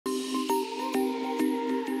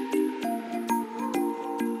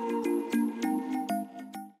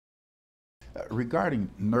Regarding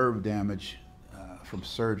nerve damage from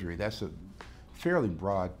surgery, that's a fairly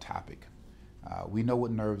broad topic. We know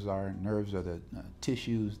what nerves are. Nerves are the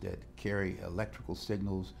tissues that carry electrical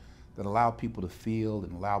signals that allow people to feel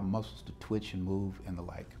and allow muscles to twitch and move and the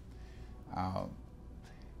like.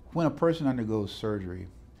 When a person undergoes surgery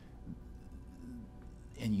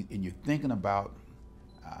and you're thinking about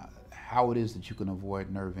how it is that you can avoid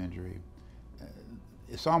nerve injury,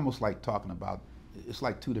 it's almost like talking about, it's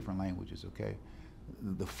like two different languages, okay?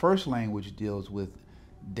 The first language deals with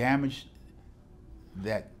damage,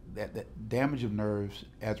 that damage of nerves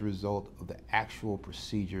as a result of the actual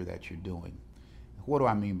procedure that you're doing. What do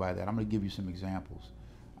I mean by that? I'm going to give you some examples.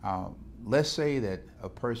 Let's say that a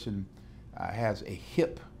person has a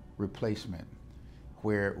hip replacement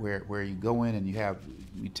where you go in and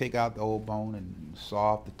you take out the old bone and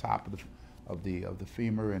saw off the top of the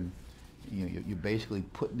femur, and you're basically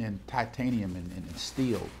putting in titanium and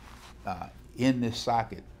steel in this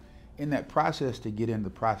socket. In that process, to get in the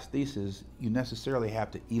prosthesis, you necessarily have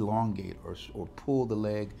to elongate or pull the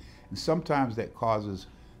leg, and sometimes that causes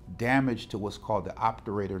damage to what's called the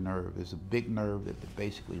obturator nerve. It's a big nerve that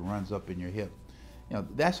basically runs up in your hip.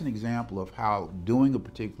 That's an example of how doing a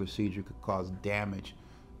particular procedure could cause damage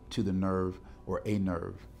to the nerve or a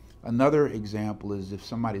nerve. Another example is if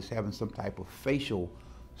somebody's having some type of facial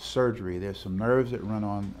surgery. There's some nerves that run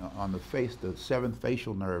on the face. The seventh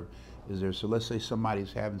facial nerve is there. So let's say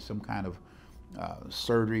somebody's having some kind of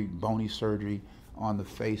surgery, bony surgery on the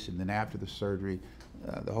face, and then after the surgery,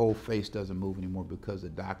 the whole face doesn't move anymore because the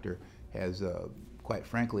doctor has, quite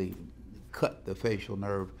frankly, cut the facial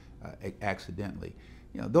nerve accidentally.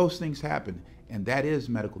 Those things happen, and that is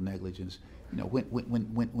medical negligence.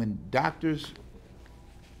 When doctors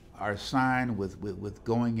are assigned with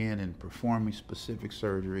going in and performing specific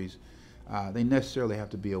surgeries, they necessarily have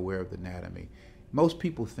to be aware of the anatomy. Most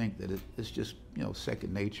people think that it's just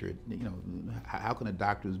second nature. How can a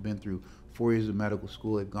doctor who's been through 4 years of medical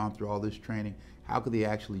school, they've gone through all this training, how could they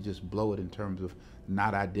actually just blow it in terms of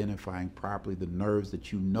not identifying properly the nerves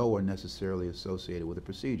that are necessarily associated with a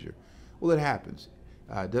procedure? Well, it happens.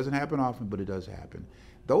 It doesn't happen often, but it does happen.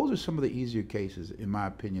 Those are some of the easier cases, in my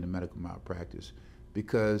opinion, of medical malpractice,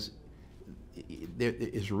 because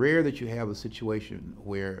it's rare that you have a situation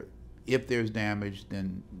where if there's damage,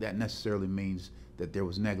 then that necessarily means that there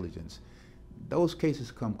was negligence. Those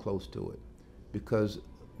cases come close to it because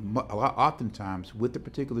oftentimes with the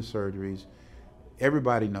particular surgeries,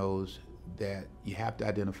 everybody knows that you have to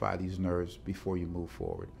identify these nerves before you move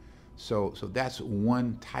forward. So that's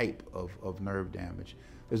one type of nerve damage.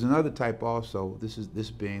 There's another type also,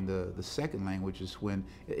 this being the second language, is when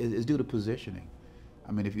it's due to positioning.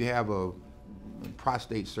 I mean, if you have a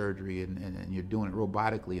prostate surgery and you're doing it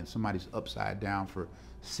robotically and somebody's upside down for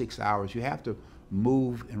 6 hours, you have to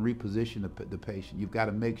move and reposition the patient. You've got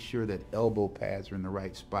to make sure that elbow pads are in the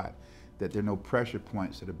right spot, that there are no pressure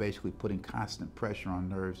points that are basically putting constant pressure on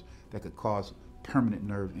nerves that could cause permanent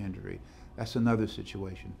nerve injury. That's another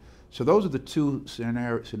situation. So those are the two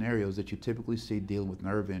scenarios that you typically see dealing with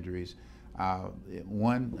nerve injuries.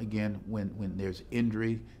 One, again, when there's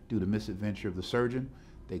injury due to misadventure of the surgeon.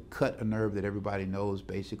 They cut a nerve that everybody knows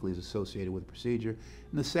basically is associated with the procedure.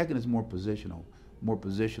 And the second is more positional,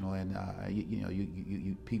 and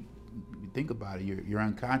you think about it. You're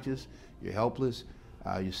unconscious, you're helpless,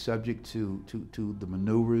 you're subject to the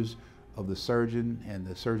maneuvers of the surgeon and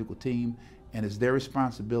the surgical team, and it's their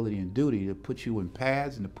responsibility and duty to put you in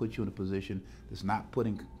pads and to put you in a position that's not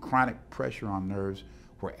putting chronic pressure on nerves,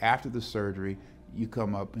 where after the surgery you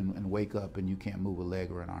come up and wake up and you can't move a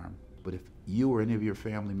leg or an arm. But if you or any of your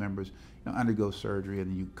family members undergo surgery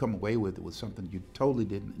and you come away with it with something you totally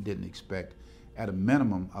didn't expect, at a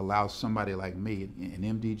minimum, allow somebody like me, an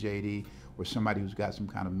MD-JD, or somebody who's got some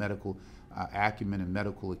kind of medical acumen and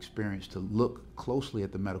medical experience to look closely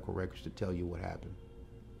at the medical records to tell you what happened.